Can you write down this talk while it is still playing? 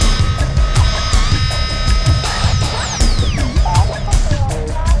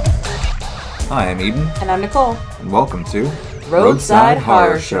Hi, I'm Eden. And I'm Nicole. And welcome to Roadside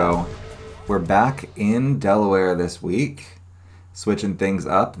Horror Show. We're back in Delaware this week, switching things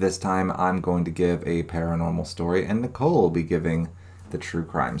up. This time I'm going to give a paranormal story, and Nicole will be giving the true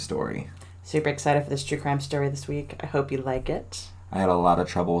crime story. Super excited for this true crime story this week. I hope you like it. I had a lot of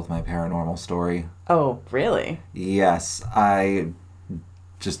trouble with my paranormal story. Oh, really? Yes, I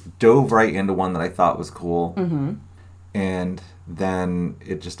just dove right into one that I thought was cool. Mm-hmm. And then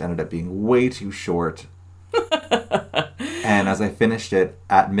it just ended up being way too short. And as I finished it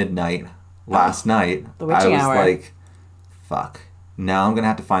at midnight last night, the witching I was hour. like, fuck. Now I'm going to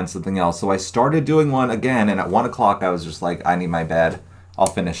have to find something else. So I started doing one again, and at 1 o'clock I was just like, I need my bed. I'll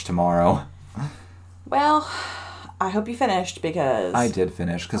finish tomorrow. Well, I hope you finished because... I did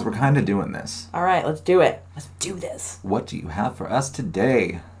finish, because we're kind of doing this. All right, let's do it. Let's do this. What do you have for us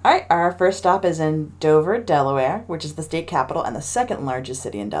today? All right, our first stop is in Dover, Delaware, which is the state capital and the second largest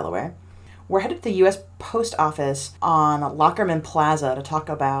city in Delaware. We're headed to the U.S. Post Office on Lockerman Plaza to talk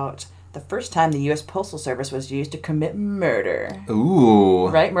about the first time the U.S. Postal Service was used to commit murder. Ooh.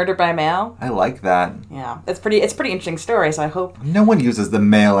 Right? Murder by mail? I like that. Yeah. It's a pretty interesting story, so I hope... No one uses the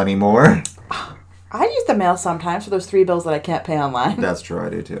mail anymore. I use the mail sometimes for those 3 bills that I can't pay online. That's true, I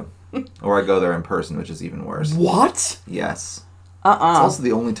do too. Or I go there in person, which is even worse. What? Yes. It's also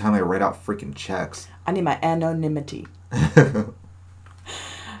the only time I write out freaking checks. I need my anonymity.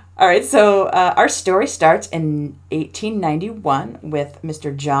 All right, so our story starts in 1891 with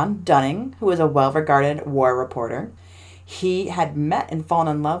Mr. John Dunning, who was a well-regarded war reporter. He had met and fallen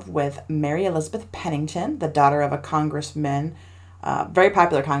in love with Mary Elizabeth Pennington, the daughter of a congressman, very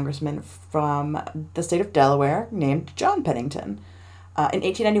popular congressman from the state of Delaware named John Pennington. In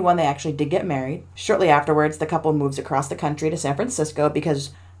 1891, they actually did get married. Shortly afterwards, the couple moves across the country to San Francisco because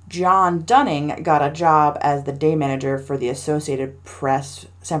John Dunning got a job as the day manager for the Associated Press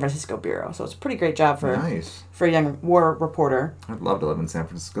San Francisco Bureau. So it's a pretty great job for a young war reporter. I'd love to live in San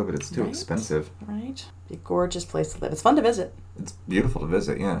Francisco, but it's too expensive. Right. It's a gorgeous place to live. It's fun to visit. It's beautiful to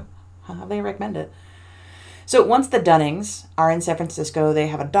visit, yeah. They recommend it. So once the Dunnings are in San Francisco, they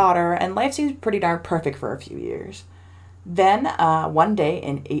have a daughter, and life seems pretty darn perfect for a few years. Then, one day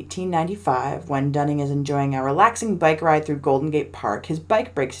in 1895, when Dunning is enjoying a relaxing bike ride through Golden Gate Park, his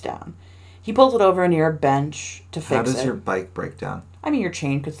bike breaks down. He pulls it over near a bench to fix it. How does your bike break down? I mean, your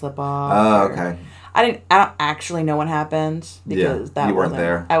chain could slip off. Oh, okay. I don't actually know what happened because you weren't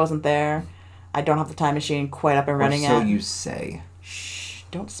there. I wasn't there. I don't have the time machine quite up and running yet. So you say. Shh!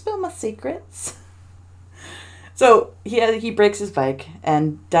 Don't spill my secrets. So he breaks his bike,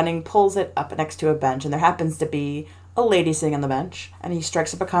 and Dunning pulls it up next to a bench, and there happens to be a lady sitting on the bench, and he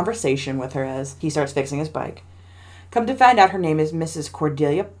strikes up a conversation with her as he starts fixing his bike. Come to find out, her name is Mrs.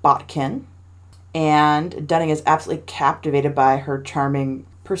 Cordelia Botkin, and Dunning is absolutely captivated by her charming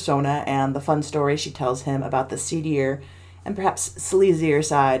persona and the fun story she tells him about the seedier and perhaps sleazier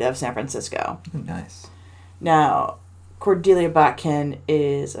side of San Francisco. Nice. Now, Cordelia Botkin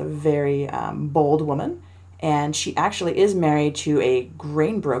is a very bold woman, and she actually is married to a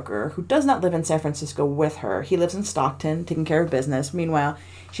grain broker who does not live in San Francisco with her. He lives in Stockton, taking care of business. Meanwhile,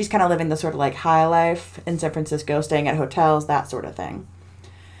 she's kind of living the sort of like high life in San Francisco, staying at hotels, that sort of thing.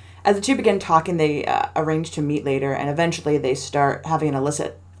 As the two begin talking, they arrange to meet later, and eventually they start having an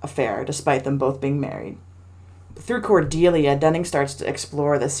illicit affair, despite them both being married. Through Cordelia, Dunning starts to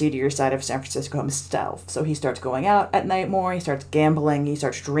explore the seedier side of San Francisco himself. So he starts going out at night more, he starts gambling, he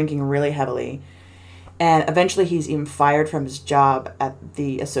starts drinking really heavily. And eventually he's even fired from his job at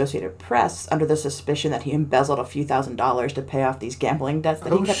the Associated Press under the suspicion that he embezzled a few $1,000s to pay off these gambling debts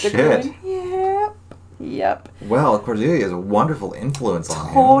that he kept accruing. Yep. Well, Cordelia is a wonderful influence on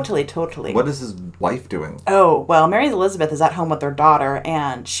him. Totally. What is his wife doing? Oh, well, Mary Elizabeth is at home with their daughter,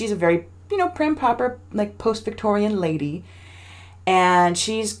 and she's a very, prim, proper, like, post-Victorian lady. And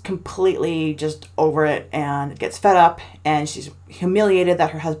she's completely just over it and gets fed up, and she's humiliated that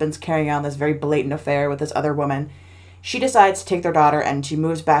her husband's carrying on this very blatant affair with this other woman. She decides to take their daughter, and she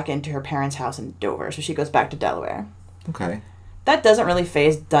moves back into her parents' house in Dover, so she goes back to Delaware. Okay. That doesn't really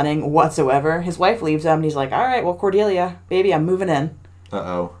faze Dunning whatsoever. His wife leaves him, and he's like, all right, well, Cordelia, baby, I'm moving in.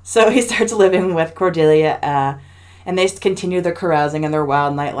 Uh-oh. So he starts living with Cordelia, and they continue their carousing and their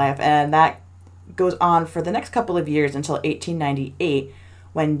wild nightlife, and that goes on for the next couple of years until 1898,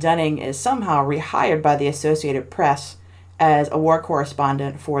 when Dunning is somehow rehired by the Associated Press as a war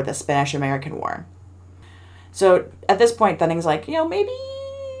correspondent for the Spanish-American War. So at this point, Dunning's like, maybe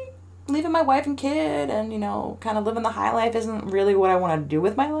leaving my wife and kid and, kind of living the high life isn't really what I want to do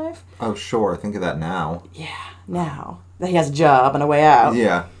with my life. Oh, sure. Think of that now. Yeah, now that he has a job and a way out.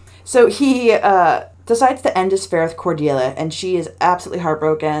 Yeah. So he decides to end his affair with Cordelia, and she is absolutely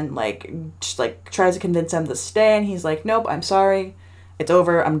heartbroken. Just tries to convince him to stay, and he's like, "Nope, I'm sorry, it's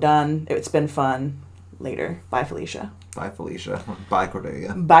over. I'm done. It's been fun. Later, bye, Felicia." Bye, Felicia. Bye,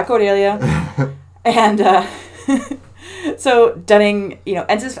 Cordelia. Bye, Cordelia. And so Dunning,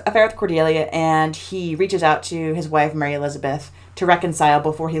 ends his affair with Cordelia, and he reaches out to his wife, Mary Elizabeth, to reconcile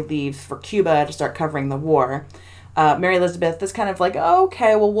before he leaves for Cuba to start covering the war. Mary Elizabeth is kind of like, oh,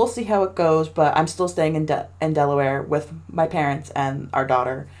 okay, well, we'll see how it goes, but I'm still staying in Delaware with my parents and our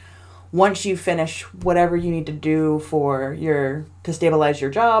daughter. Once you finish whatever you need to do to stabilize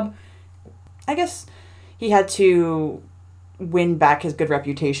your job, I guess he had to win back his good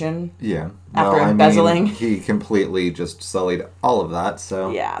reputation. Yeah. After embezzling. He completely just sullied all of that,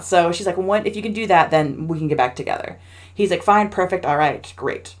 so. Yeah, so she's like, if you can do that, then we can get back together. He's like, fine, perfect, all right,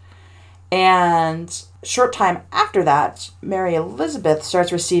 great. And short time after that, Mary Elizabeth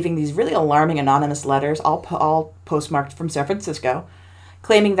starts receiving these really alarming anonymous letters, all postmarked from San Francisco,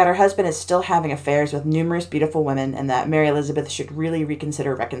 claiming that her husband is still having affairs with numerous beautiful women and that Mary Elizabeth should really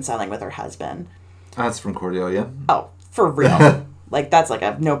reconsider reconciling with her husband. That's from Cordelia. Oh, for real. That's like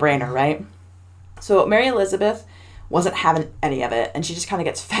a no-brainer, right? So Mary Elizabeth wasn't having any of it, and she just kind of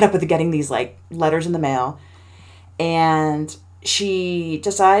gets fed up with getting these, letters in the mail. And she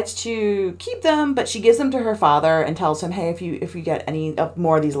decides to keep them, but she gives them to her father and tells him, hey, if you get any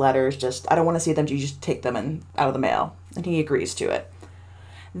more of these letters, I don't want to see them, you just take them out of the mail. And he agrees to it.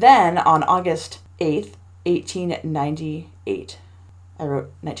 Then, on August 8th, 1898, I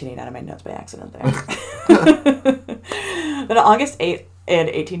wrote 1989 on my notes by accident there. Then on August 8th in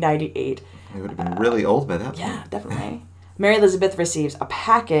 1898... He would have been really old by that point. Yeah, definitely. Mary Elizabeth receives a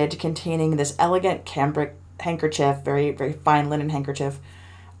package containing this elegant cambric handkerchief, very, very fine linen handkerchief,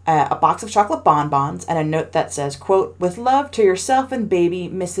 a box of chocolate bonbons, and a note that says, quote, "With love to yourself and baby,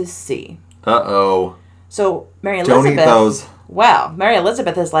 Mrs. C." Uh-oh. So Mary Elizabeth... Don't eat those. Wow. Mary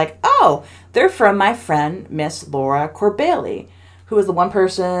Elizabeth is like, oh, they're from my friend, Miss Laura Corbally, who was the one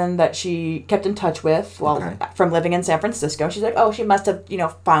person that she kept in touch with from living in San Francisco. She's like, oh, she must have,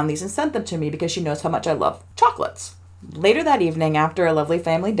 found these and sent them to me because she knows how much I love chocolates. Later that evening, after a lovely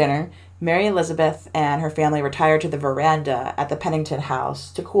family dinner, Mary Elizabeth and her family retire to the veranda at the Pennington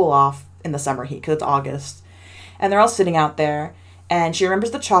house to cool off in the summer heat because it's August. And they're all sitting out there, and she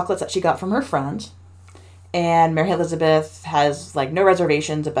remembers the chocolates that she got from her friend. And Mary Elizabeth has, no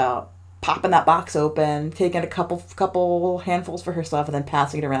reservations about popping that box open, taking a couple handfuls for herself, and then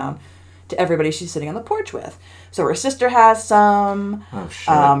passing it around to everybody she's sitting on the porch with. So her sister has some,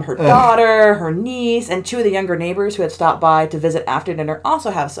 her daughter, her niece, and two of the younger neighbors who had stopped by to visit after dinner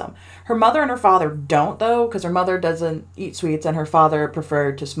also have some. Her mother and her father don't, though, because her mother doesn't eat sweets, and her father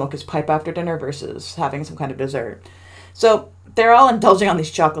preferred to smoke his pipe after dinner versus having some kind of dessert. So they're all indulging on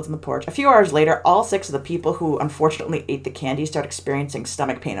these chocolates on the porch. A few hours later, all 6 of the people who unfortunately ate the candy start experiencing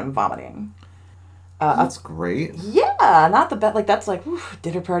stomach pain and vomiting. That's great. Yeah, not the best. That's oof,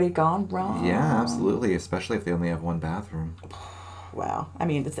 dinner party gone wrong. Yeah, absolutely. Especially if they only have one bathroom. Wow. I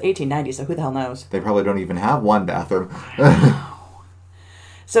mean, it's the 1890s, so who the hell knows? They probably don't even have one bathroom.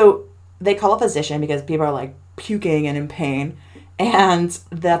 So they call a physician because people are puking and in pain. And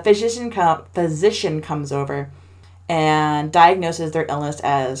the physician comes over and diagnoses their illness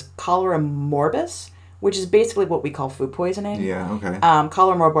as cholera morbus, which is basically what we call food poisoning. Yeah, okay.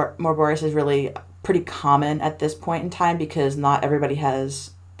 Cholera morbus is really pretty common at this point in time because not everybody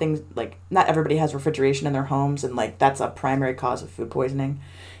has refrigeration in their homes, and that's a primary cause of food poisoning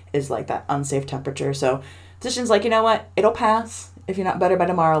is that unsafe temperature. So physician's like, you know what, it'll pass. If you're not better by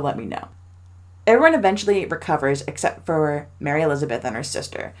tomorrow, let me know. Everyone eventually recovers except for Mary Elizabeth and her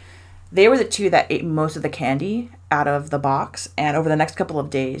sister. They were the two that ate most of the candy out of the box, and over the next couple of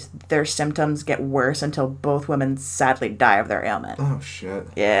days, their symptoms get worse until both women sadly die of their ailment. Oh, shit.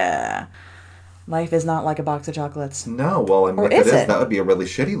 Yeah. Life is not like a box of chocolates. No, well, I mean, if it is, that would be a really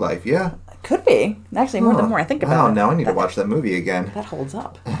shitty life, yeah. Could be. Actually, more the more I think about it. Oh, now I need to watch that movie again. That holds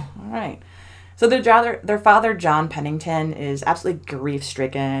up. All right. So their father, John Pennington, is absolutely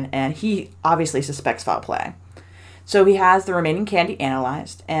grief-stricken, and he obviously suspects foul play. So he has the remaining candy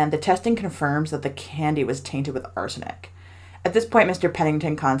analyzed, and the testing confirms that the candy was tainted with arsenic. At this point, Mr.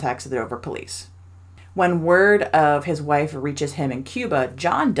 Pennington contacts the Dover police. When word of his wife reaches him in Cuba,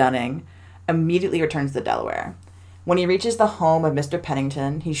 John Dunning immediately returns to Delaware. When he reaches the home of Mr.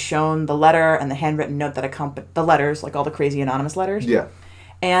 Pennington, he's shown the letter and the handwritten note that accompanied the letters, all the crazy anonymous letters. Yeah.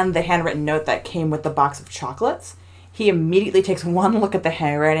 And the handwritten note that came with the box of chocolates. He immediately takes one look at the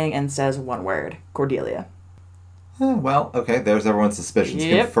handwriting and says one word: Cordelia. Well, okay, there's everyone's suspicions.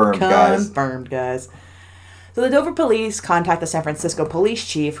 Confirmed, guys. Confirmed, guys. So the Dover police contact the San Francisco police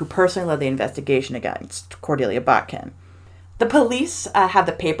chief, who personally led the investigation against Cordelia Botkin. The police have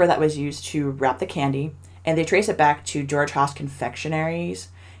the paper that was used to wrap the candy, and they trace it back to George Haas Confectionaries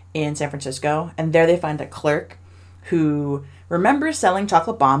in San Francisco, and there they find a clerk who remembers selling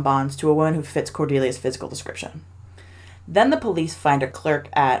chocolate bonbons to a woman who fits Cordelia's physical description. Then the police find a clerk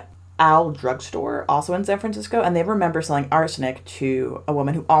at Owl Drugstore, also in San Francisco, and they remember selling arsenic to a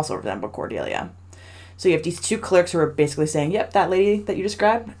woman who also resembled Cordelia. So you have these two clerks who are basically saying, yep, that lady that you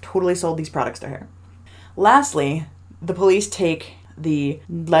described totally sold these products to her. Lastly, the police take the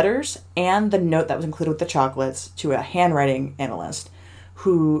letters and the note that was included with the chocolates to a handwriting analyst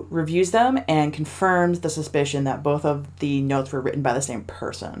who reviews them and confirms the suspicion that both of the notes were written by the same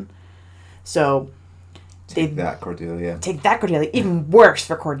person. So Take that, Cordelia. Even worse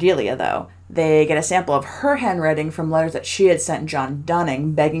for Cordelia, though. They get a sample of her handwriting from letters that she had sent John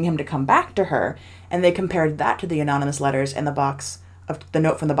Dunning, begging him to come back to her, and they compared that to the anonymous letters in the box of the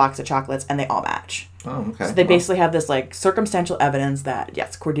note from the box of chocolates, and they all match. Oh, okay. So they basically have this like circumstantial evidence that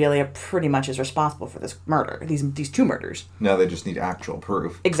yes, Cordelia pretty much is responsible for this murder, these two murders. Now they just need actual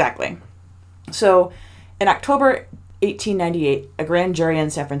proof. Exactly. So, in October 1898, a grand jury in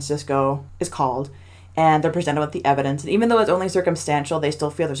San Francisco is called, and they're presented with the evidence. And even though it's only circumstantial, they still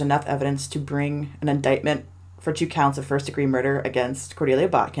feel there's enough evidence to bring an indictment for 2 counts of first-degree murder against Cordelia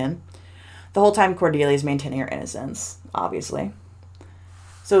Botkin. The whole time, Cordelia is maintaining her innocence, obviously.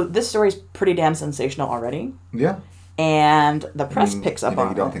 So this story's pretty damn sensational already. Yeah. And the press picks up on it.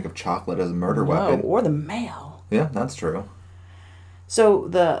 You don't think of chocolate as a murder weapon. Or the mail. Yeah, that's true. So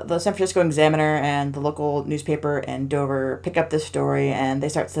the San Francisco Examiner and the local newspaper in Dover pick up this story, and they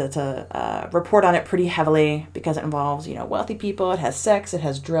start to report on it pretty heavily because it involves, wealthy people. It has sex. It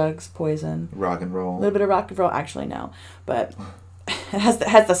has drugs, poison. Rock and roll. A little bit of rock and roll. Actually, no. But it has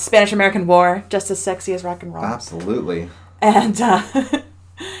the Spanish-American War, just as sexy as rock and roll. Absolutely. And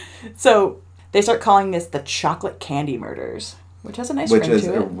so they start calling this the Chocolate Candy Murders, which has a nice ring to it. Which is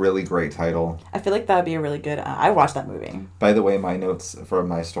a really great title. I feel like that would be a really good... I watched that movie. By the way, my notes for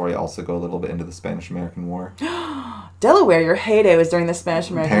my story also go a little bit into the Spanish-American War. Delaware, your heyday was during the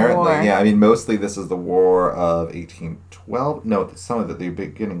Spanish-American War. Apparently, yeah. I mean, mostly this is the War of 1812. No, some of it, the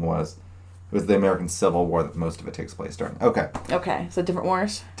beginning was... It was the American Civil War that most of it takes place during. Okay, so different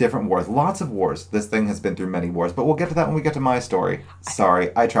wars? Different wars. Lots of wars. This thing has been through many wars, but we'll get to that when we get to my story.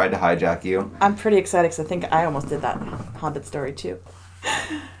 Sorry, I tried to hijack you. I'm pretty excited because I think I almost did that haunted story too.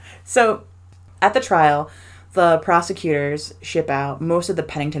 So, at the trial, the prosecutors ship out most of the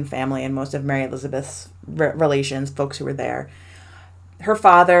Pennington family and most of Mary Elizabeth's relations, folks who were there. Her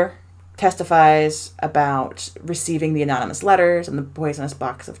father testifies about receiving the anonymous letters and the poisonous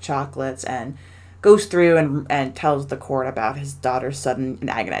box of chocolates and goes through and tells the court about his daughter's sudden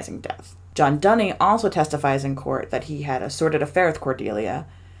and agonizing death. John Dunning also testifies in court that he had a sordid affair with Cordelia,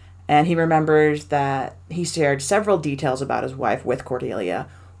 and he remembers that he shared several details about his wife with Cordelia,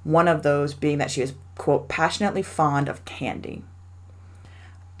 one of those being that she is, quote, passionately fond of candy.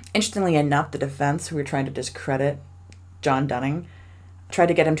 Interestingly enough, the defense, who were trying to discredit John Dunning, tried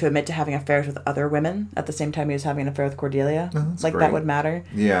to get him to admit to having affairs with other women at the same time he was having an affair with Cordelia. Oh, that's like, great. that would matter.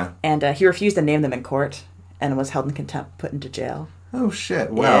 Yeah. And he refused to name them in court and was held in contempt, put into jail. Oh, shit.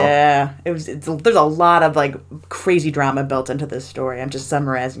 Wow. Yeah. There's a lot of, crazy drama built into this story. I'm just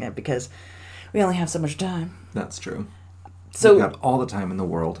summarizing it because we only have so much time. That's true. So We've got all the time in the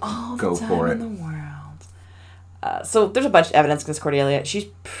world. Go for it. in the world. So there's a bunch of evidence against Cordelia. She's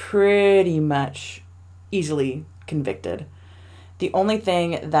pretty much easily convicted. The only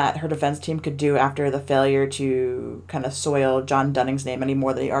thing that her defense team could do after the failure to kind of soil John Dunning's name any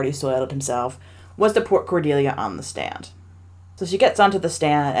more than he already soiled it himself was to put Cordelia on the stand. So she gets onto the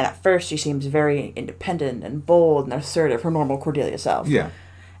stand, and at first she seems very independent and bold and assertive, her normal Cordelia self. Yeah.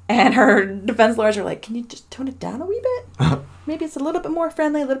 And her defense lawyers are like, can you just tone it down a wee bit? Maybe it's a little bit more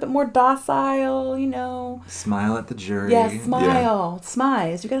friendly, a little bit more docile, Smile at the jury. Yeah, smile. Yeah.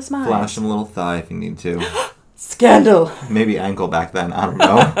 Smize. You gotta smile. Flash him a little thigh if you need to. Scandal. Maybe ankle back then. I don't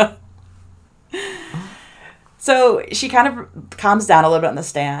know. So she kind of calms down a little bit on the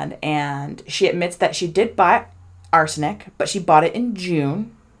stand, and she admits that she did buy arsenic, but she bought it in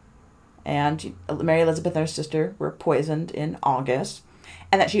June, and Mary Elizabeth and her sister were poisoned in August,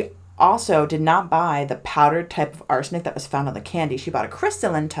 and that she also did not buy the powdered type of arsenic that was found on the candy. She bought a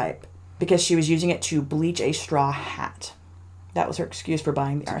crystalline type because she was using it to bleach a straw hat. That was her excuse for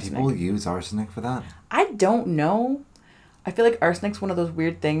buying the arsenic. People use arsenic for that? I don't know. I feel like arsenic's one of those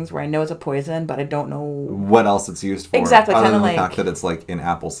weird things where I know it's a poison, but I don't know what else it's used for. Exactly, other kinda than like- the fact that it's like in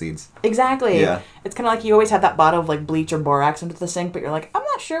apple seeds. Exactly. Yeah. It's kind of like you always have that bottle of like bleach or borax into the sink, but you're like, I'm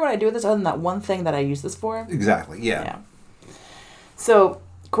not sure what I do with this other than that one thing that I use this for. Exactly, yeah. Yeah. So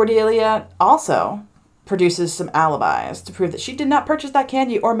Cordelia also produces some alibis to prove that she did not purchase that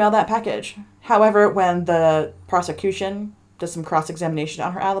candy or mail that package. However, when the prosecution does some cross-examination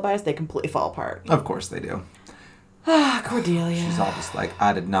on her alibis, they completely fall apart. Of course they do. Ah, Cordelia. She's all just like,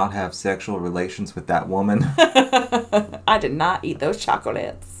 I did not have sexual relations with that woman. I did not eat those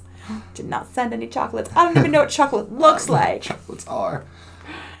chocolates. Did not send any chocolates. I don't even know what chocolate looks like. Chocolates are.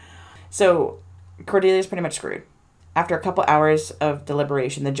 So, Cordelia's pretty much screwed. After a couple hours of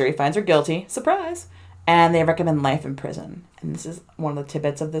deliberation, the jury finds her guilty. Surprise! And they recommend life in prison. And this is one of the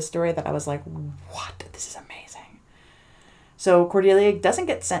tidbits of this story that I was like, what? This is amazing. So Cordelia doesn't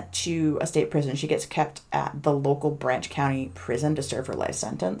get sent to a state prison. She gets kept at the local Branch County prison to serve her life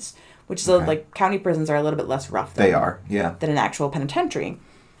sentence, which is Okay. like county prisons are a little bit less rough They are, yeah. than an actual penitentiary.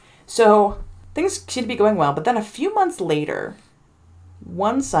 So things seem to be going well, but then a few months later,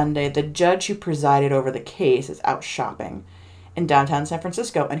 one Sunday, the judge who presided over the case is out shopping in downtown San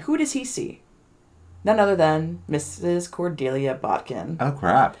Francisco, and who does he see? None other than Mrs. Cordelia Botkin. Oh,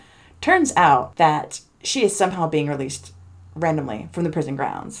 crap. Turns out that she is somehow being released randomly from the prison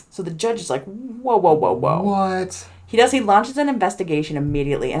grounds. So the judge is like, whoa, whoa, whoa, whoa. What? He launches an investigation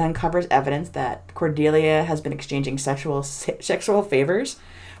immediately and uncovers evidence that Cordelia has been exchanging sexual favors.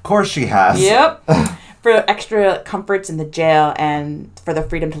 Of course she has. Yep. For extra comforts in the jail and for the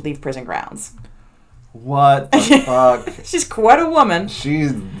freedom to leave prison grounds. What the fuck? She's quite a woman.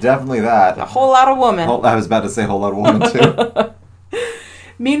 She's definitely that. A whole lot of woman. I was about to say whole lot of woman, too.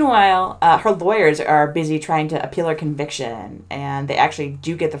 Meanwhile, her lawyers are busy trying to appeal her conviction, and they actually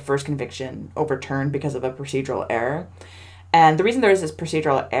do get the first conviction overturned because of a procedural error. And the reason there is this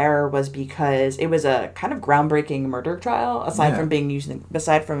procedural error was because it was a kind of groundbreaking murder trial, aside from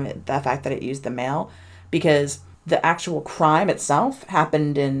the fact that it used the mail, because the actual crime itself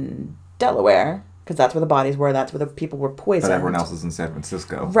happened in Delaware, because that's where the bodies were, that's where the people were poisoned. But everyone else is in San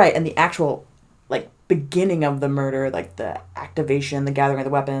Francisco. Right, and the actual beginning of the murder, like the activation, the gathering of the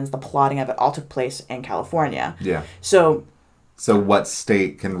weapons, the plotting of it all took place in California. Yeah. So what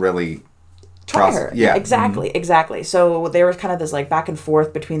state can really try her? Yeah. Exactly. So there was kind of this back and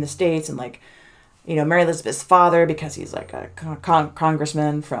forth between the states and Mary Elizabeth's father, because he's like a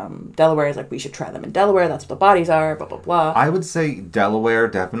congressman from Delaware, is like, we should try them in Delaware. That's what the bodies are, blah, blah, blah. I would say Delaware,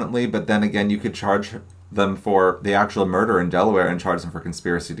 definitely, but then again, you could charge them for the actual murder in Delaware and charge them for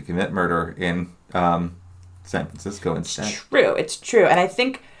conspiracy to commit murder in San Francisco instead. It's true. And I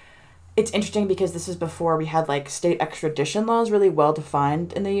think it's interesting because this is before we had state extradition laws really well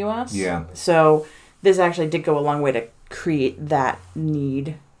defined in the U.S. Yeah. So this actually did go a long way to create that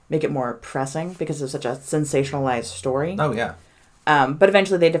need, make it more pressing because it's such a sensationalized story. Oh, yeah. But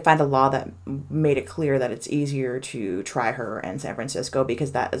eventually they defined a law that made it clear that it's easier to try her in San Francisco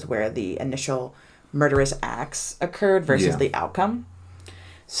because that is where the initial murderous acts occurred versus the outcome.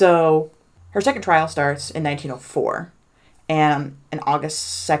 So her second trial starts in 1904. And on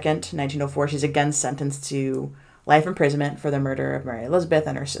August 2nd, 1904, she's again sentenced to life imprisonment for the murder of Mary Elizabeth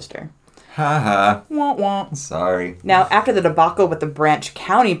and her sister. Haha. Wah, wah. Sorry. Now, after the debacle with the Branch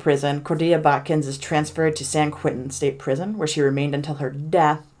County Prison, Cordelia Botkins is transferred to San Quentin State Prison, where she remained until her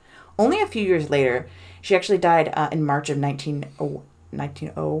death. Only a few years later, she actually died in March of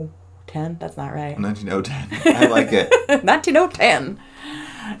 1910. That's not right. 1910. I like it. 1910.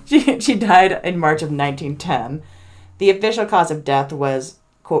 She died in March of 1910. The official cause of death was,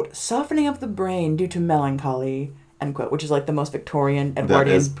 quote, softening of the brain due to melancholy, end quote, which is the most Victorian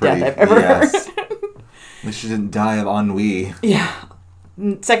Edwardian death I've ever heard. At least she didn't die of ennui. Yeah.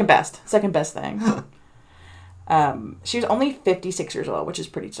 Second best thing. She was only 56 years old, which is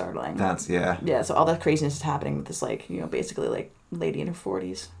pretty startling. Yeah, so all that craziness is happening with this, basically, lady in her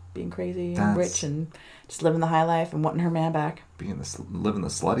 40s being crazy and rich and just living the high life and wanting her man back. Living the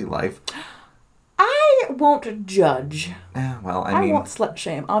slutty life. I won't judge. Yeah, well, I won't slut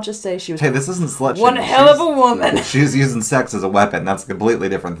shame. I'll just say she was... Hey, this isn't slut shame. One hell of a woman. She's using sex as a weapon. That's a completely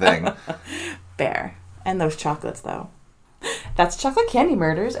different thing. Fair. And those chocolates, though. That's Chocolate Candy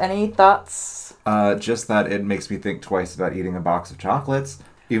Murders. Any thoughts? Just that it makes me think twice about eating a box of chocolates,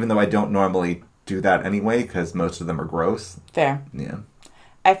 even though I don't normally do that anyway, because most of them are gross. Fair. Yeah.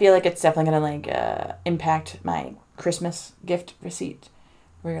 I feel like it's definitely going to impact my Christmas gift receipt.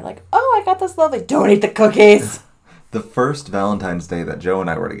 Where you're like, oh, I got this lovely... Don't eat the cookies! The first Valentine's Day that Joe and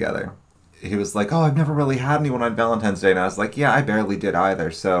I were together, he was like, oh, I've never really had anyone on Valentine's Day. And I was like, yeah, I barely did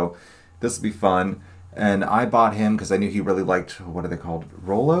either, so this will be fun. And I bought him because I knew he really liked, what are they called?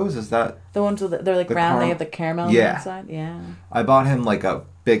 Rolos? Is that? The ones with they're like round. They have the caramel on the Yeah. inside. Yeah. I bought him like a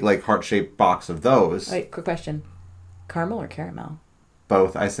big like heart-shaped box of those. Wait, quick question. Caramel or caramel?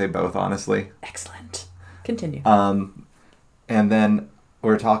 Both. I say both, honestly. Excellent. Continue. And then we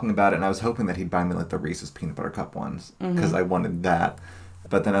were talking about it, and I was hoping that he'd buy me like the Reese's Peanut Butter Cup ones because I wanted that.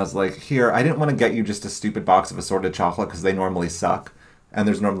 But then I was like, here, I didn't want to get you just a stupid box of assorted chocolate because they normally suck. And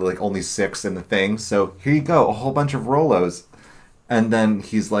there's normally like only 6 in the thing. So here you go, a whole bunch of Rolos. And then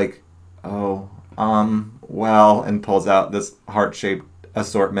he's like, oh, well, and pulls out this heart-shaped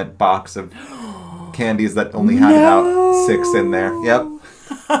assortment box of candies that only had about 6 in there. Yep.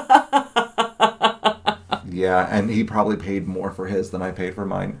 Yeah, and he probably paid more for his than I paid for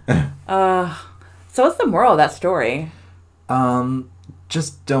mine. So what's the moral of that story?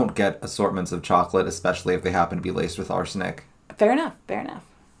 Just don't get assortments of chocolate, especially if they happen to be laced with arsenic. Fair enough.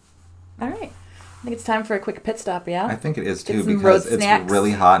 All right. I think it's time for a quick pit stop, yeah? I think it is too, Get some because road it's snacks.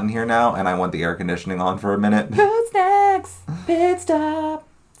 really hot in here now, and I want the air conditioning on for a minute. Road snacks. Pit stop.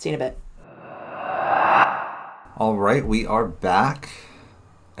 See you in a bit. All right, we are back,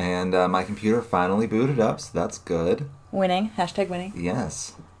 and my computer finally booted up, so that's good. Winning. Hashtag winning.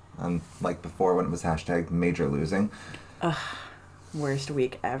 Yes. Like before when it was hashtag major losing. Worst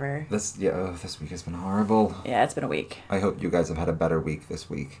week ever. This week has been horrible. Yeah, it's been a week. I hope you guys have had a better week this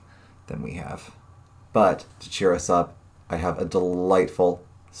week than we have. But to cheer us up, I have a delightful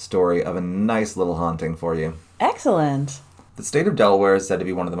story of a nice little haunting for you. Excellent. The state of Delaware is said to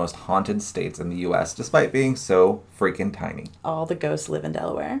be one of the most haunted states in the U.S., despite being so freaking tiny. All the ghosts live in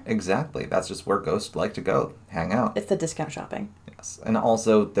Delaware. Exactly. That's just where ghosts like to go, hang out. It's the discount shopping. Yes. And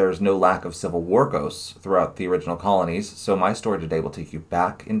also, there's no lack of Civil War ghosts throughout the original colonies, so my story today will take you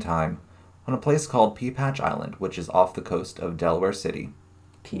back in time on a place called Pea Patch Island, which is off the coast of Delaware City,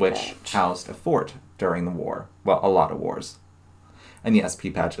 which housed a fort during the war. Well, a lot of wars. And yes,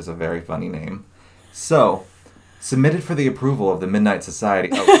 Pea Patch is a very funny name. So, submitted for the approval of the Midnight Society.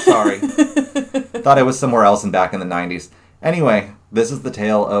 Oh, sorry. Thought I was somewhere else and back in the 90s. Anyway, this is the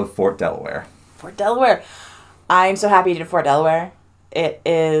tale of Fort Delaware. Fort Delaware. I'm so happy you did Fort Delaware. It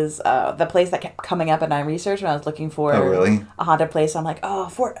is the place that kept coming up in my research when I was looking for really? a haunted place. I'm like, oh,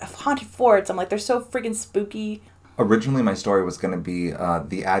 haunted forts. I'm like, they're so freaking spooky. Originally, my story was going to be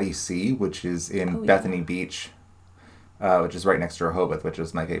the Addie Sea, which is in Bethany Beach, which is right next to Rehoboth, which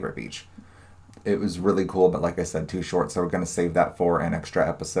is my favorite beach. It was really cool, but like I said, too short, so we're going to save that for an extra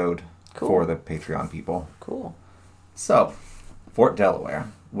episode for the Patreon people. Cool. So, Fort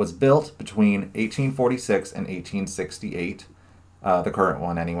Delaware was built between 1846 and 1868, the current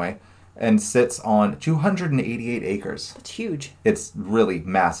one anyway, and sits on 288 acres. That's huge. It's really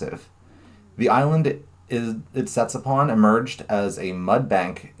massive. The island it sets upon emerged as a mud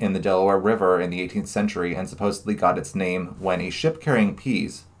bank in the Delaware River in the 18th century and supposedly got its name when a ship carrying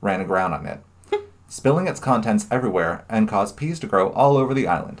peas ran aground on it, spilling its contents everywhere and caused peas to grow all over the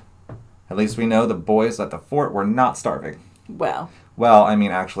island. At least we know the boys at the fort were not starving. Well, I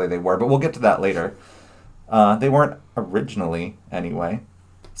mean, actually they were, but we'll get to that later. They weren't originally, anyway.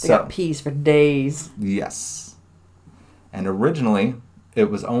 they got peas for days. Yes. And originally, it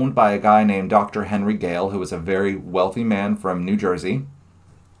was owned by a guy named Dr. Henry Gale, who was a very wealthy man from New Jersey.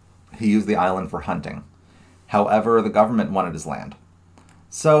 He used the island for hunting. However, the government wanted his land.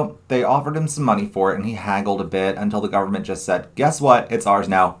 So they offered him some money for it, and he haggled a bit until the government just said, guess what? It's ours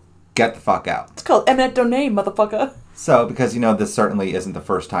now. Get the fuck out. It's called eminent domain, motherfucker. So, because, this certainly isn't the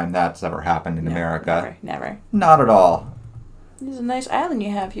first time that's ever happened in America. Never. Not at all. This is a nice island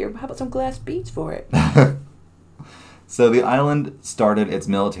you have here. How about some glass beads for it? So the island started its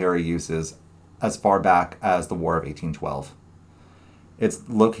military uses as far back as the War of 1812. Its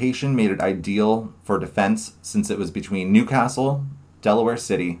location made it ideal for defense since it was between Newcastle, Delaware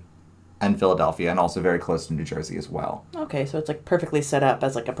City, and Philadelphia, and also very close to New Jersey as well. Okay, so it's like perfectly set up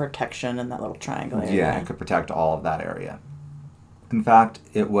as like a protection in that little triangle area. Yeah, it could protect all of that area. In fact,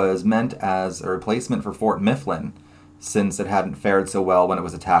 it was meant as a replacement for Fort Mifflin since it hadn't fared so well when it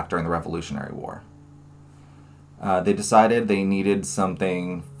was attacked during the Revolutionary War. They decided they needed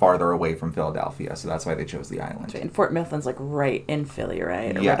something farther away from Philadelphia, so that's why they chose the island. And Fort Mifflin's like right in Philly,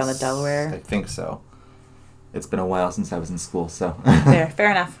 right? Or Yes, right on the Delaware? I think so. It's been a while since I was in school, so...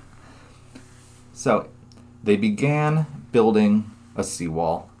 Fair enough. So, they began building a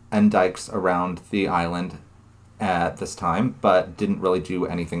seawall and dikes around the island at this time, but didn't really do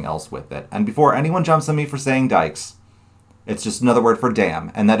anything else with it. And before anyone jumps on me for saying dikes, it's just another word for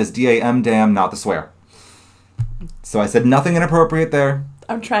dam, and that is D-A-M, dam, not the swear. So I said nothing inappropriate there.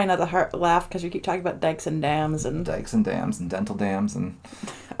 I'm trying not to laugh because you keep talking about dikes and dams and... Dikes and dams and dental dams and...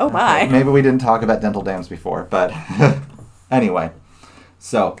 Oh my. Maybe we didn't talk about dental dams before, but... Anyway.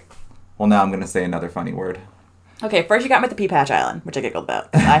 So, well, now I'm going to say another funny word. Okay, first you got me at the Pea Patch Island, which I giggled about.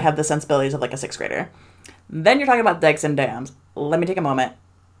 I have the sensibilities of like a 6th grader. Then you're talking about dikes and dams. Let me take a moment.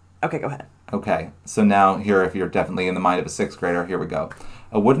 Okay, go ahead. Okay, so now here, if you're definitely in the mind of a 6th grader, here we go.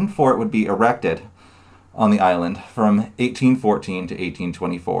 A wooden fort would be erected on the island from 1814 to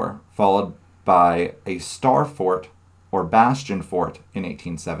 1824, followed by a star fort or bastion fort in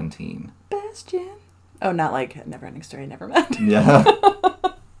 1817. Bastion? Oh, not like Neverending Story, never mind. Yeah.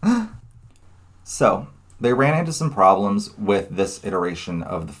 So, they ran into some problems with this iteration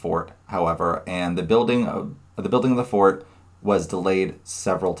of the fort, however, and the building of the fort was delayed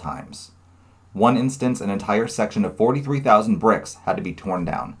several times. One instance, an entire section of 43,000 bricks had to be torn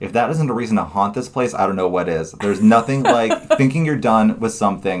down. If that isn't a reason to haunt this place, I don't know what is. There's nothing like thinking you're done with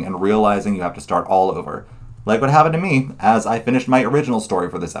something and realizing you have to start all over. Like what happened to me as I finished my original story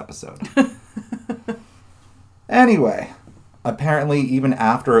for this episode. Anyway, apparently even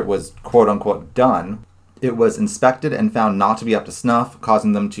after it was quote-unquote done, it was inspected and found not to be up to snuff,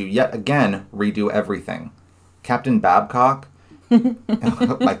 causing them to yet again redo everything. Captain Babcock...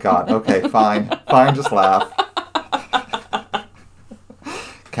 Oh my god, okay, fine, just laugh.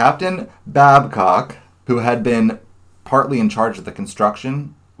 Captain Babcock, who had been partly in charge of the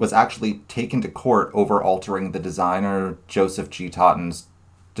construction, was actually taken to court over altering the designer Joseph G. Totten's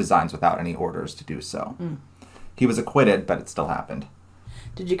designs without any orders to do so. He was acquitted, but it still happened.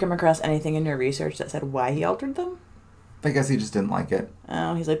 Did you come across anything in your research that said why he altered them? I guess he just didn't like it.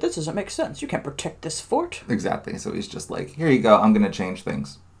 Oh, he's like, this doesn't make sense. You can't protect this fort. Exactly. So he's just like, here you go, I'm going to change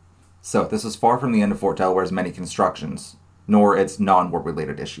things. So this was far from the end of Fort Delaware's many constructions, nor its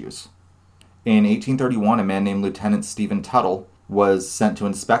non-war-related issues. In 1831, a man named Lieutenant Stephen Tuttle was sent to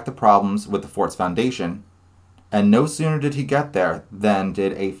inspect the problems with the fort's foundation, and no sooner did he get there than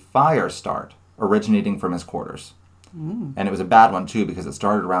did a fire start, originating from his quarters. And it was a bad one, too, because it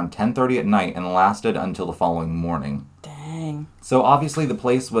started around 10:30 at night and lasted until the following morning. Dang. So obviously the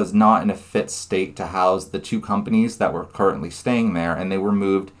place was not in a fit state to house the 2 companies that were currently staying there, and they were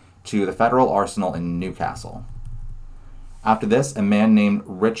moved to the Federal Arsenal in Newcastle. After this, a man named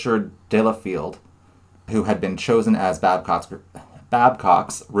Richard Delafield, who had been chosen as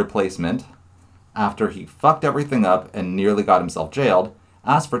Babcock's replacement, after he fucked everything up and nearly got himself jailed,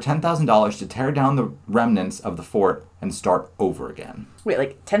 asked for $10,000 to tear down the remnants of the fort and start over again. Wait,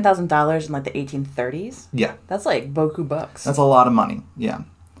 like $10,000 in like the 1830s? Yeah. That's like boku bucks. That's a lot of money, yeah.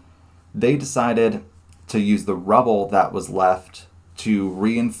 They decided to use the rubble that was left to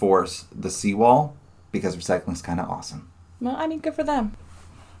reinforce the seawall because recycling is kind of awesome. Well, I mean, good for them.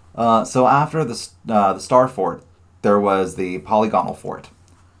 So after the Star Fort, there was the Polygonal Fort,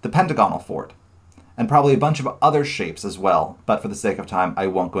 the Pentagonal Fort, and probably a bunch of other shapes as well. But for the sake of time, I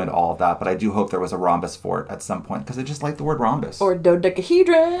won't go into all of that. But I do hope there was a rhombus fort at some point, because I just like the word rhombus. Or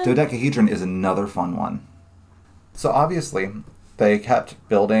dodecahedron. Dodecahedron is another fun one. So obviously, they kept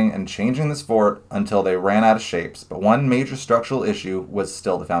building and changing this fort until they ran out of shapes. But one major structural issue was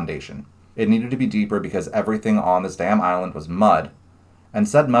still the foundation. It needed to be deeper because everything on this damn island was mud. And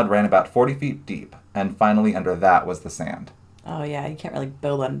said mud ran about 40 feet deep. And finally, under that was the sand. Oh, yeah, you can't really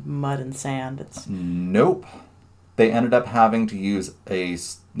build on mud and sand. Nope. They ended up having to use a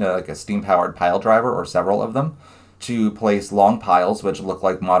steam-powered pile driver, or several of them, to place long piles, which look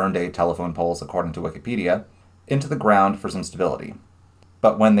like modern-day telephone poles, according to Wikipedia, into the ground for some stability.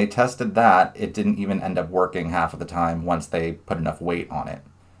 But when they tested that, it didn't even end up working half of the time once they put enough weight on it.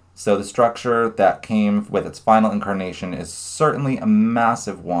 So the structure that came with its final incarnation is certainly a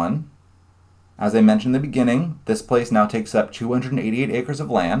massive one. As I mentioned in the beginning, this place now takes up 288 acres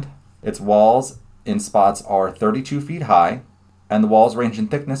of land. Its walls in spots are 32 feet high, and the walls range in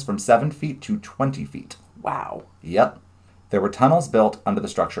thickness from 7 feet to 20 feet. Wow. Yep. There were tunnels built under the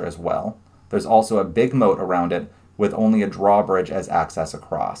structure as well. There's also a big moat around it, with only a drawbridge as access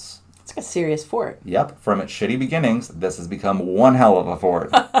across. It's like a serious fort. Yep. From its shitty beginnings, this has become one hell of a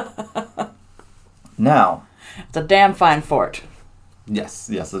fort. Now... It's a damn fine fort. Yes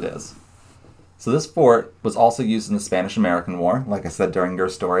it is. So this fort was also used in the Spanish-American War, like I said during your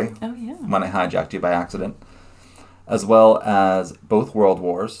story. Oh, yeah. When I hijacked you by accident. As well as both world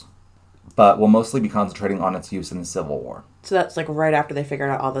wars, but we'll mostly be concentrating on its use in the Civil War. So that's like right after they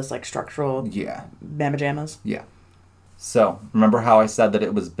figured out all this like structural mamma jammas? Yeah. So, remember how I said that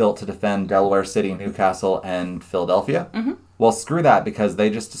it was built to defend Delaware City, Newcastle, and Philadelphia? Mm-hmm. Well, screw that, because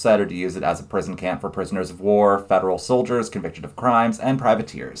they just decided to use it as a prison camp for prisoners of war, federal soldiers convicted of crimes, and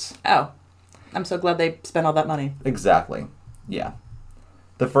privateers. Oh. I'm so glad they spent all that money. Exactly. Yeah.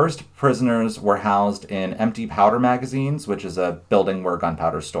 The first prisoners were housed in empty powder magazines, which is a building where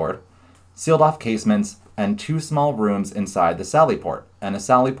gunpowder is stored, sealed off casements, and 2 small rooms inside the sally port. And a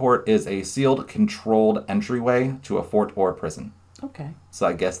sally port is a sealed, controlled entryway to a fort or a prison. Okay. So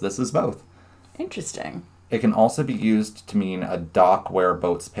I guess this is both. Interesting. It can also be used to mean a dock where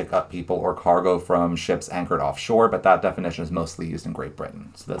boats pick up people or cargo from ships anchored offshore, but that definition is mostly used in Great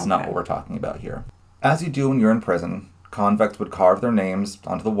Britain. So that's not what we're talking about here. As you do when you're in prison, convicts would carve their names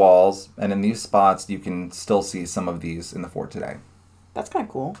onto the walls, and in these spots you can still see some of these in the fort today. That's kind of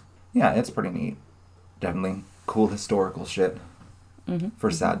cool. Yeah, it's pretty neat. Definitely cool historical shit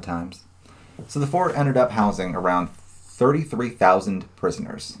for sad times. So the fort ended up housing around 33,000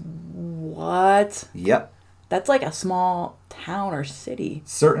 prisoners. What? Yep. That's like a small town or city.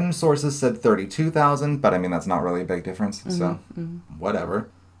 Certain sources said 32,000, but I mean, that's not really a big difference, so whatever.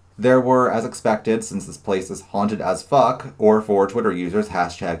 There were, as expected, since this place is haunted as fuck, or for Twitter users,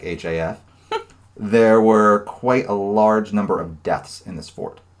 hashtag HAF, there were quite a large number of deaths in this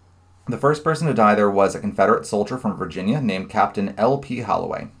fort. The first person to die there was a Confederate soldier from Virginia named Captain L.P.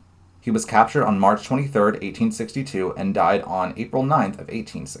 Holloway. He was captured on March 23rd, 1862, and died on April 9th of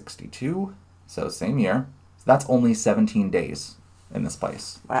 1862, so same year. So that's only 17 days in this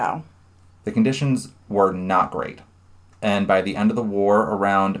place. Wow. The conditions were not great, and by the end of the war,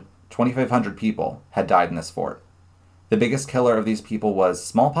 around 2,500 people had died in this fort. The biggest killer of these people was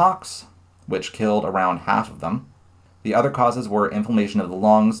smallpox, which killed around half of them. The other causes were inflammation of the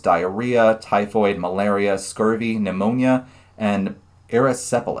lungs, diarrhea, typhoid, malaria, scurvy, pneumonia, and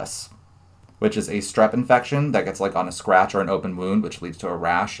erysipelas, which is a strep infection that gets like on a scratch or an open wound, which leads to a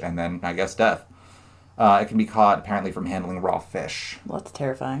rash and then, I guess, death. It can be caught apparently from handling raw fish. Well, that's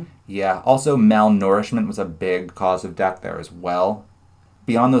terrifying. Yeah. Also, malnourishment was a big cause of death there as well.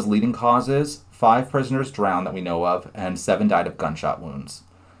 Beyond those leading causes, 5 prisoners drowned that we know of, and 7 died of gunshot wounds.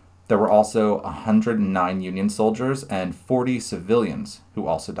 There were also 109 Union soldiers and 40 civilians who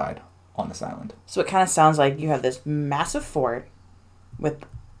also died on this island. So it kind of sounds like you have this massive fort with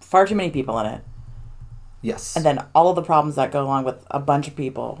far too many people in it. Yes. And then all of the problems that go along with a bunch of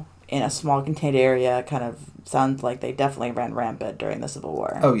people in a small contained area kind of sounds like they definitely ran rampant during the Civil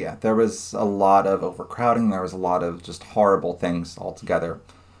War. Oh, yeah. There was a lot of overcrowding. There was a lot of just horrible things altogether.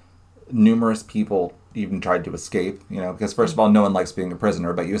 Numerous people even tried to escape, because first of all, no one likes being a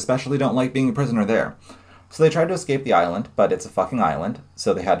prisoner, but you especially don't like being a prisoner there. So they tried to escape the island, but it's a fucking island,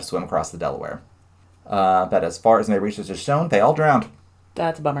 so they had to swim across the Delaware. But as far as my research has shown, they all drowned.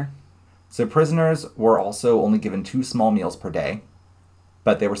 That's a bummer. So prisoners were also only given 2 small meals per day,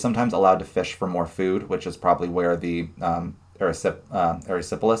 but they were sometimes allowed to fish for more food, which is probably where the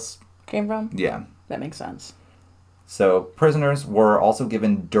erysipelas came from? Yeah. That makes sense. So prisoners were also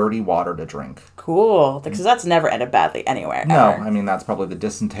given dirty water to drink. Cool. Because that's never ended badly anywhere. No, ever. I mean, that's probably the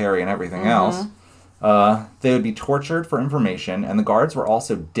dysentery and everything else. They would be tortured for information, and the guards were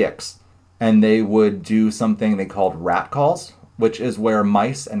also dicks. And they would do something they called rat calls, which is where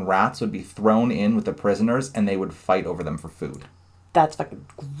mice and rats would be thrown in with the prisoners, and they would fight over them for food. That's fucking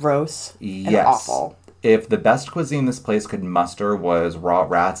gross Yes. and awful. If the best cuisine this place could muster was raw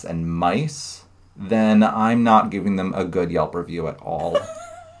rats and mice, then I'm not giving them a good Yelp review at all.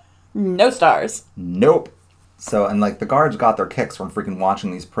 No stars. Nope. So, and the guards got their kicks from freaking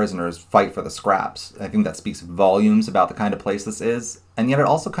watching these prisoners fight for the scraps. I think that speaks volumes about the kind of place this is. And yet it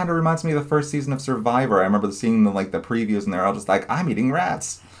also kind of reminds me of the first season of Survivor. I remember seeing the previews and they're all just like, I'm eating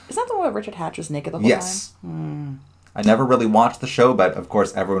rats. Is that the one where Richard Hatch was naked the whole Yes. time? I never really watched the show, but of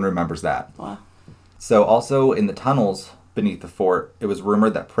course everyone remembers that. Wow. So also in the tunnels beneath the fort, it was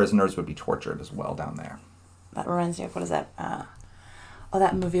rumored that prisoners would be tortured as well down there. That reminds me of, what is that?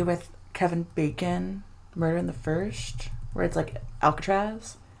 That movie with Kevin Bacon, Murder in the First, where it's like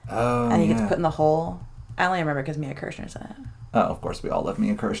Alcatraz. Oh, and he gets put in the hole. I only remember because Mia Kirshner's in it. Oh, of course we all love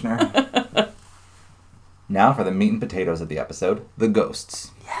Mia Kirshner. Now for the meat and potatoes of the episode, the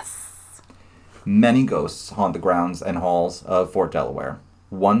ghosts. Yes. Many ghosts haunt the grounds and halls of Fort Delaware.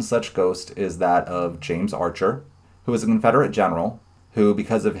 One such ghost is that of James Archer, who was a Confederate general who,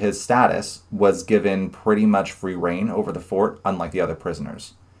 because of his status, was given pretty much free reign over the fort, unlike the other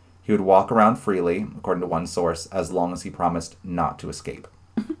prisoners. He would walk around freely, according to one source, as long as he promised not to escape.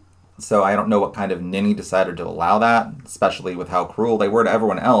 So I don't know what kind of ninny decided to allow that, especially with how cruel they were to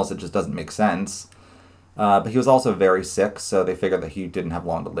everyone else. It just doesn't make sense. But he was also very sick, so they figured that he didn't have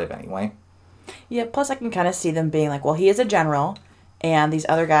long to live anyway. Yeah, plus I can kind of see them being like, well, he is a general, and these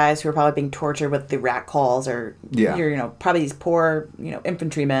other guys who are probably being tortured with the rat calls are, probably these poor,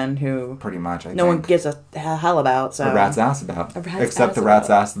 infantrymen who... Pretty much, I think. No one gives a hell about, so... A rat's ass about. Except the rat's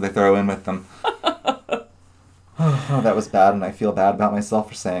ass that they throw in with them. Oh, that was bad, and I feel bad about myself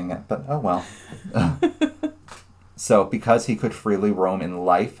for saying it, but oh well. So, because he could freely roam in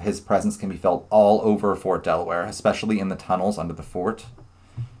life, his presence can be felt all over Fort Delaware, especially in the tunnels under the fort.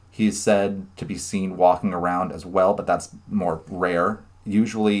 He's said to be seen walking around as well, but that's more rare.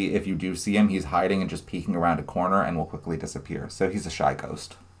 Usually, if you do see him, he's hiding and just peeking around a corner and will quickly disappear. So he's a shy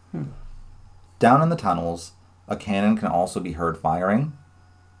ghost. Down in the tunnels, a cannon can also be heard firing.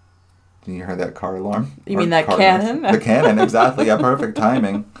 Did you hear that car alarm? You mean that cannon? The cannon, exactly. Yeah, perfect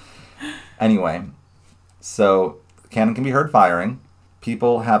timing. Anyway, so cannon can be heard firing.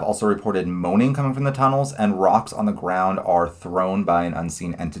 People have also reported moaning coming from the tunnels, and rocks on the ground are thrown by an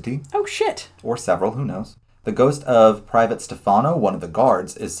unseen entity. Oh, shit. Or several, who knows. The ghost of Private Stefano, one of the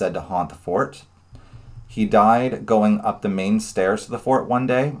guards, is said to haunt the fort. He died going up the main stairs to the fort one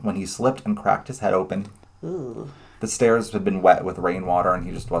day when he slipped and cracked his head open. Ooh. The stairs had been wet with rainwater, and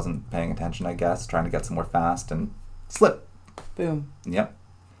he just wasn't paying attention, I guess, trying to get somewhere fast, and slip. Boom. Yep.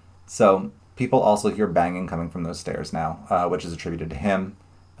 So, people also hear banging coming from those stairs now, which is attributed to him,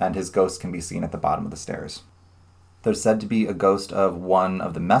 and his ghost can be seen at the bottom of the stairs. There's said to be a ghost of one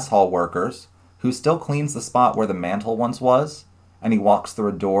of the mess hall workers, who still cleans the spot where the mantle once was, and he walks through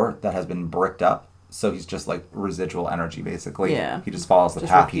a door that has been bricked up, so he's just like residual energy, basically. Yeah. He just follows the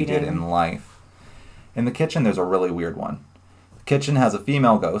Just path he did repeating. in life. In the kitchen, there's a really weird one. The kitchen has a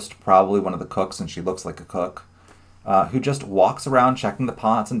female ghost, probably one of the cooks, and she looks like a cook, who just walks around checking the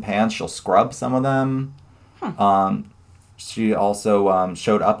pots and pans. She'll scrub some of them. She also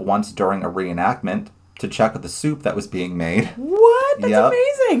showed up once during a reenactment to check the soup that was being made. What? That's Yep.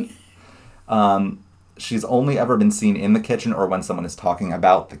 amazing. She's only ever been seen in the kitchen or when someone is talking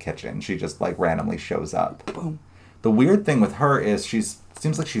about the kitchen. She just like randomly shows up. Boom. The weird thing with her is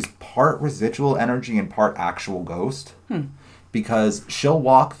seems like she's part residual energy and part actual ghost. Because she'll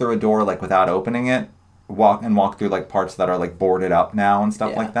walk through a door like without opening it, walk through like parts that are like boarded up now and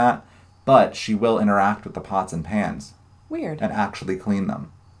stuff Yeah. like that. But she will interact with the pots and pans Weird. and actually clean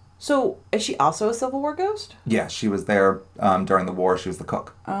them. So, is she also a Civil War ghost? Yeah, she was there during the war. She was the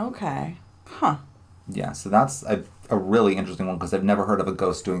cook. Okay. Huh. Yeah, so that's a really interesting one because I've never heard of a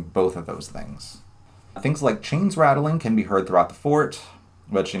ghost doing both of those things. Things like chains rattling can be heard throughout the fort,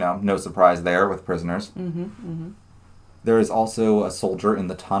 which, no surprise there with prisoners. There is also a soldier in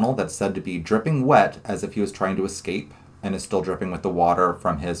the tunnel that's said to be dripping wet as if he was trying to escape and is still dripping with the water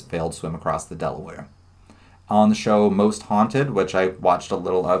from his failed swim across the Delaware. On the show Most Haunted, which I watched a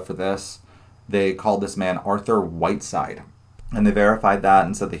little of for this, they called this man Arthur Whiteside. And they verified that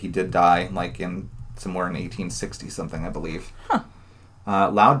and said that he did die, like somewhere in 1860 something, I believe.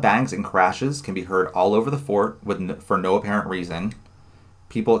 Loud bangs and crashes can be heard all over the fort for no apparent reason.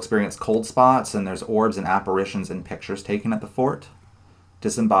 People experience cold spots, and there's orbs and apparitions and pictures taken at the fort.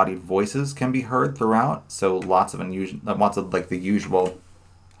 Disembodied voices can be heard throughout, so lots of like the usual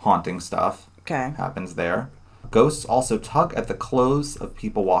haunting stuff Okay. happens there. Ghosts also tug at the clothes of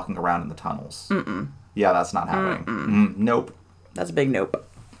people walking around in the tunnels. Yeah, that's not happening. Nope. That's a big nope.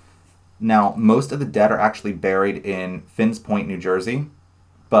 Now, most of the dead are actually buried in Finns Point, New Jersey,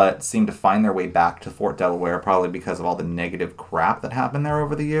 but seem to find their way back to Fort Delaware, probably because of all the negative crap that happened there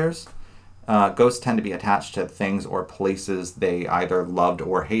over the years. Ghosts tend to be attached to things or places they either loved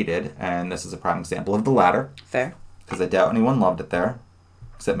or hated, and this is a prime example of the latter, Fair. because I doubt anyone loved it there,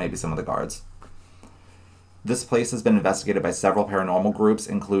 except maybe some of the guards. This place has been investigated by several paranormal groups,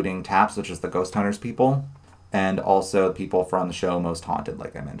 including TAPS, which is the Ghost Hunters people, and also people from the show Most Haunted,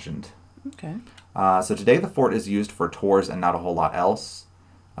 like I mentioned. Okay. So today the fort is used for tours and not a whole lot else.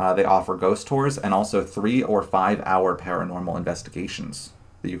 They offer ghost tours and also 3 or 5 hour paranormal investigations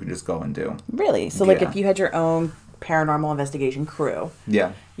that you can just go and do. Really? So, like, Yeah. if you had your own paranormal investigation crew,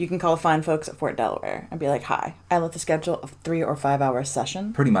 Yeah, you can call the fine folks at Fort Delaware and be like, "Hi, I left a schedule of 3 or 5 hour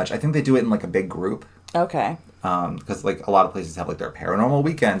session." pretty much. I think they do it in like a big group. Okay. Because like a lot of places have like their paranormal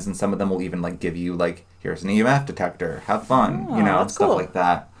weekends, and some of them will even like give you like, here's an EMF detector, have fun, Oh, and that's stuff cool. like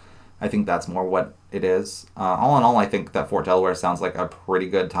that. I think that's more what it is. All in all, I think that Fort Delaware sounds like a pretty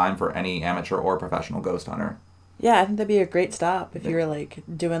good time for any amateur or professional ghost hunter. Yeah, I think that'd be a great stop if you were, like,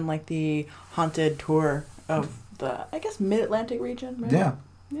 doing, like, the haunted tour of the, I guess, Mid-Atlantic region, right? Yeah,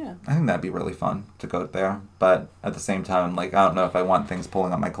 Yeah. I think that'd be really fun to go there. But at the same time, like, I don't know if I want things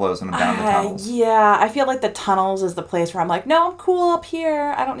pulling up my clothes when I'm down the tunnels. Yeah, I feel like the tunnels is the place where I'm like, no, I'm cool up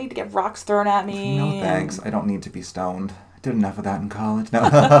here. I don't need to get rocks thrown at me. No thanks. I don't need to be stoned. I did enough of that in college. No.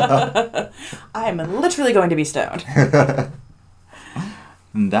 I am literally going to be stoned.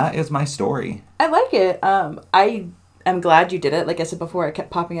 That is my story. I like it. I am glad you did it. Like I said before, it kept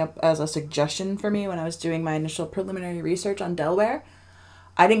popping up as a suggestion for me when I was doing my initial preliminary research on Delaware.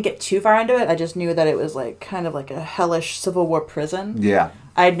 I didn't get too far into it. I just knew that it was like kind of like a hellish Civil War prison. Yeah.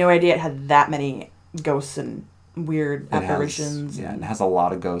 I had no idea it had that many ghosts and weird It apparitions. It has a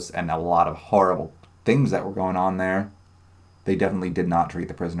lot of ghosts and a lot of horrible things that were going on there. They definitely did not treat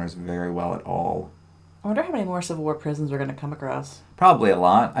the prisoners very well at all. I wonder how many more Civil War prisons we're going to come across. Probably a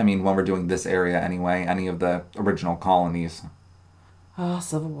lot. I mean, when we're doing this area anyway, any of the original colonies. Oh,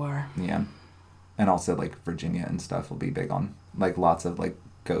 Civil War. Yeah. And also, like, Virginia and stuff will be big on, like, lots of, like,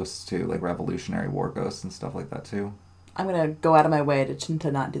 ghosts, too. Like, Revolutionary War ghosts and stuff like that, too. I'm going to go out of my way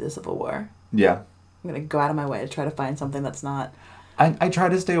to not do the Civil War. Yeah. I'm going to go out of my way to try to find something that's not... I try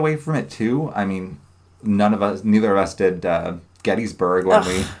to stay away from it, too. I mean, neither of us did Gettysburg when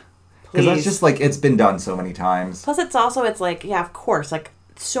we... Because that's just, like, it's been done so many times. Plus, it's like, yeah, of course, like,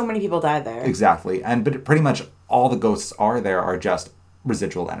 so many people died there. Exactly. But pretty much all the ghosts are just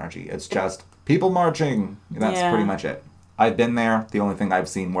residual energy. It's just people marching. That's pretty much it. I've been there. The only thing I've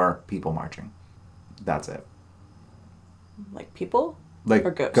seen were people marching. That's it. Like people? Like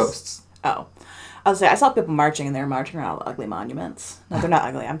or ghosts? Ghosts. Oh. I was say I saw people marching and they were marching around ugly monuments. No, they're not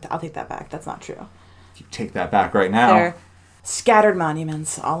ugly. I'll take that back. That's not true. You take that back right now. They're scattered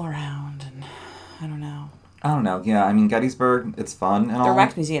monuments all around, and I don't know. Yeah, I mean, Gettysburg, it's fun and all. The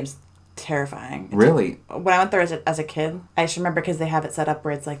Wax Museum's terrifying. Really? When I went there as a kid, I just remember because they have it set up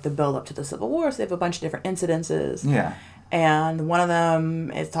where it's like the build up to the Civil War, so they have a bunch of different incidences. Yeah. And one of them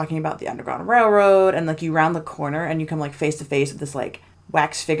is talking about the Underground Railroad, and like you round the corner and you come like face to face with this like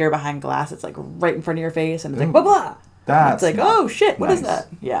wax figure behind glass. It's like right in front of your face, and it's like blah blah. That's it's like, oh shit, what is nice. that?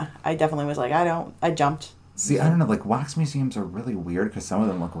 Yeah, I definitely was like, I jumped. See, I don't know, like, wax museums are really weird because some of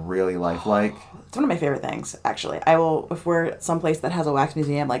them look really lifelike. It's one of my favorite things, actually. I will, if we're someplace that has a wax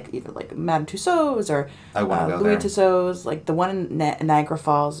museum, like either like Madame Tussauds or I want to go Louis there. Tussauds, like the one in Niagara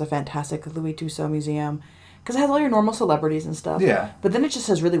Falls is a fantastic Louis Tussauds museum because it has all your normal celebrities and stuff. Yeah. But then it just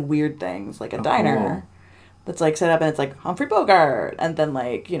has really weird things, like a Oh, diner cool. that's like set up and it's like Humphrey Bogart, and then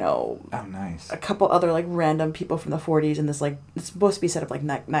like, you know, Oh, nice. a couple other like random people from the 40s, and this like, it's supposed to be set up like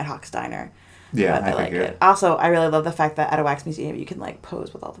Nighthawk's Diner. Yeah, But I like figured. it. Also, I really love the fact that at a wax museum you can like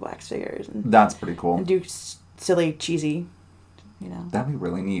pose with all the wax figures and That's pretty cool. and do silly, cheesy, you know. That'd be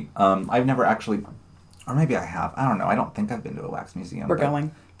really neat. I've never actually, or maybe I have. I don't know. I don't think I've been to a wax museum. We're but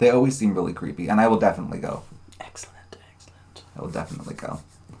going. They always seem really creepy, and I will definitely go. Excellent. I will definitely go.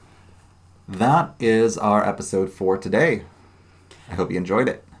 That is our episode for today. I hope you enjoyed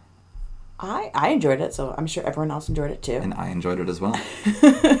it. I enjoyed it, so I'm sure everyone else enjoyed it too. And I enjoyed it as well.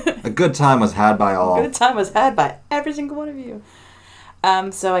 A good time was had by all. A good time was had by every single one of you.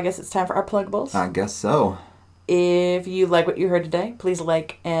 So I guess it's time for our pluggables. I guess so. If you like what you heard today, please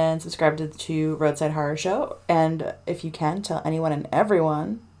like and subscribe to Roadside Horror Show. And if you can, tell anyone and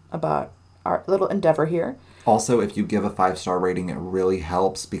everyone about our little endeavor here. Also, if you give a 5-star rating, it really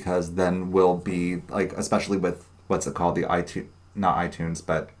helps because then we'll be, like, especially with, what's it called? The iTunes, not iTunes,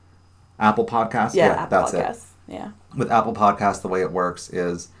 but Apple Podcasts? Yeah, Apple that's Podcasts. it. Yeah. With Apple Podcasts, the way it works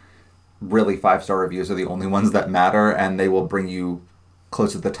is really 5-star reviews are the only ones that matter, and they will bring you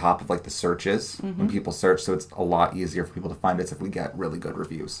close to the top of, like, the searches when people search, so it's a lot easier for people to find us if we get really good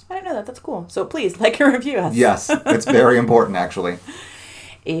reviews. I didn't know that. That's cool. So please like and review us. Yes, it's very important, actually.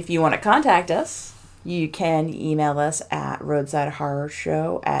 If you want to contact us, you can email us at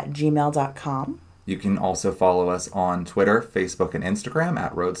roadsidehorrorshow@gmail.com. You can also follow us on Twitter, Facebook, and Instagram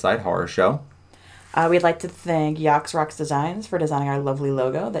at Roadside Horror Show. We'd like to thank Yox Rocks Designs for designing our lovely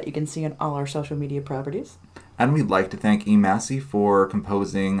logo that you can see on all our social media properties. And we'd like to thank E. Massey for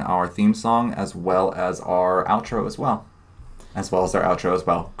composing our theme song as well as our outro as well.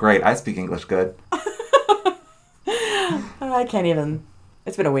 Great, I speak English good. I can't even.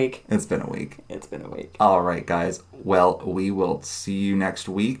 It's been a week. It's been a week. All right, guys. Well, we will see you next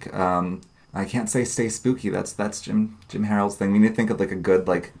week. I can't say stay spooky. That's Jim Harold's thing. We need to think of like a good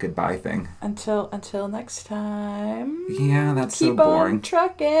goodbye thing. Until next time. Yeah, that's so Keep boring. on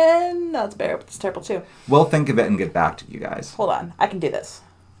trucking. No, it's better. It's terrible too. We'll think of it and get back to you guys. Hold on. I can do this.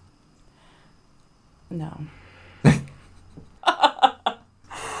 No.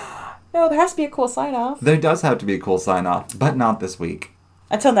 No, there has to be a cool sign off. There does have to be a cool sign off, but not this week.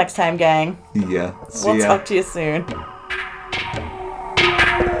 Until next time, gang. Yeah. See We'll ya. talk to you soon.